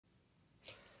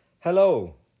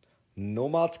Hello,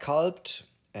 Nomad Sculpt,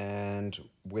 and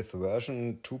with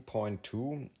version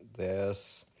 2.2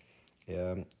 there's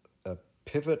a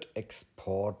pivot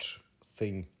export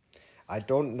thing. I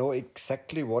don't know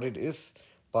exactly what it is,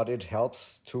 but it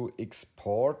helps to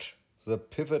export the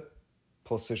pivot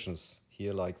positions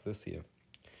here like this here.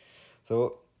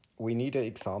 So we need an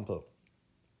example.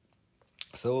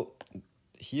 So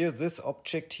here, this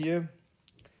object here,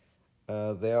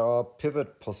 there are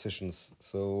pivot positions.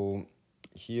 So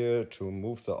here to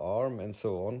move the arm and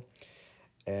so on.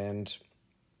 And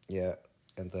yeah,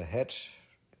 and the head,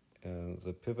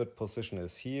 the pivot position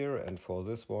is here, and for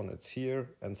this one it's here,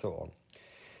 and so on.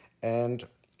 And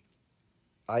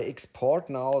I export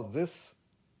now this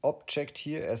object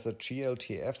here as a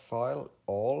GLTF file,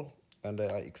 all, and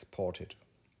I export it.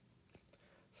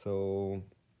 So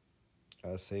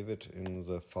I save it in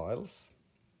the files.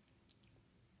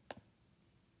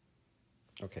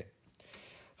 Okay.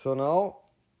 So now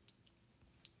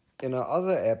in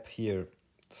another app here,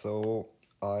 so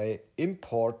I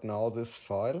import now this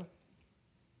file.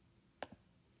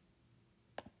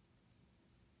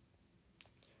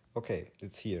 Okay,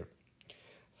 it's here.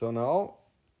 So now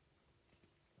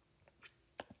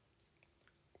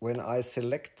when I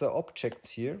select the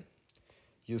objects here,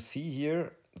 you see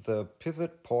here the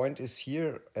pivot point is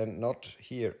here and not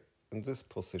here in this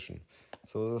position.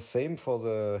 So the same for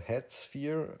the head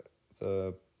sphere,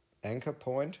 the anchor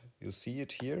point, you see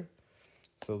it here.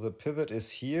 So the pivot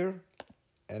is here,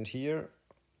 and here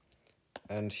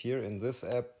in this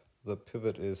app the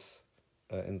pivot is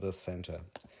in the center.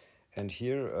 And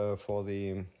here for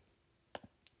the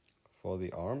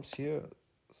arms here,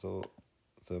 so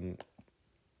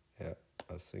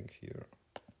I think here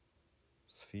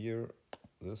sphere,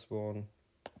 this one,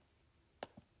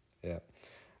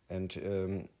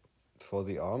 and for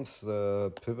the arms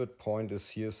the pivot point is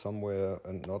here somewhere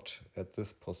and not at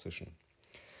this position.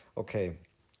 Okay,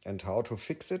 and how to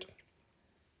fix it?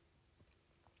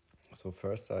 So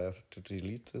first I have to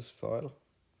delete this file,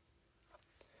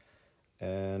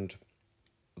 and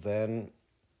then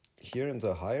here in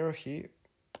the hierarchy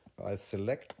I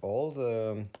select all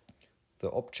the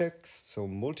objects, so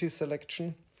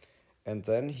multi-selection, and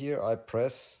then here I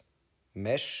press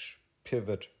mesh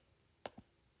pivot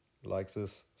like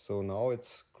this. So now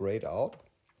it's grayed out.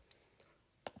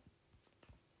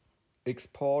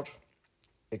 Export,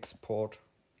 export,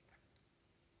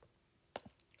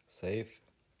 save,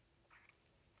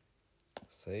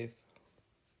 save,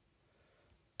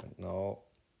 and now,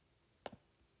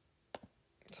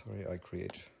 sorry, I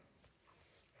create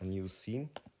a new scene,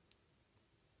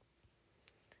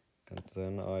 and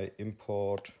then I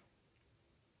import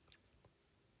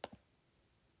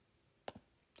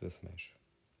this mesh.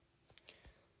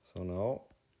 So now,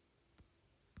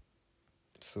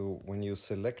 so when you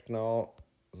select now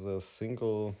the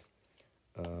single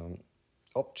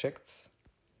objects,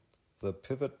 the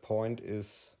pivot point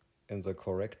is in the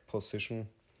correct position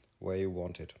where you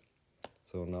want it.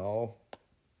 So now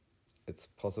it's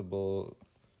possible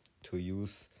to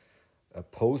use a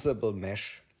posable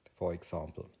mesh, for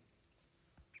example.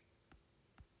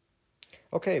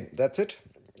 Okay, that's it.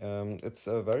 It's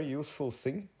a very useful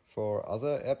thing for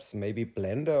other apps, maybe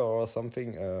Blender or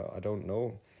something, I don't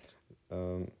know,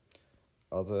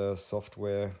 other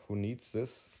software who needs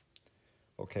this.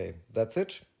 Okay, that's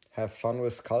it. Have fun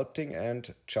with sculpting,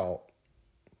 and ciao.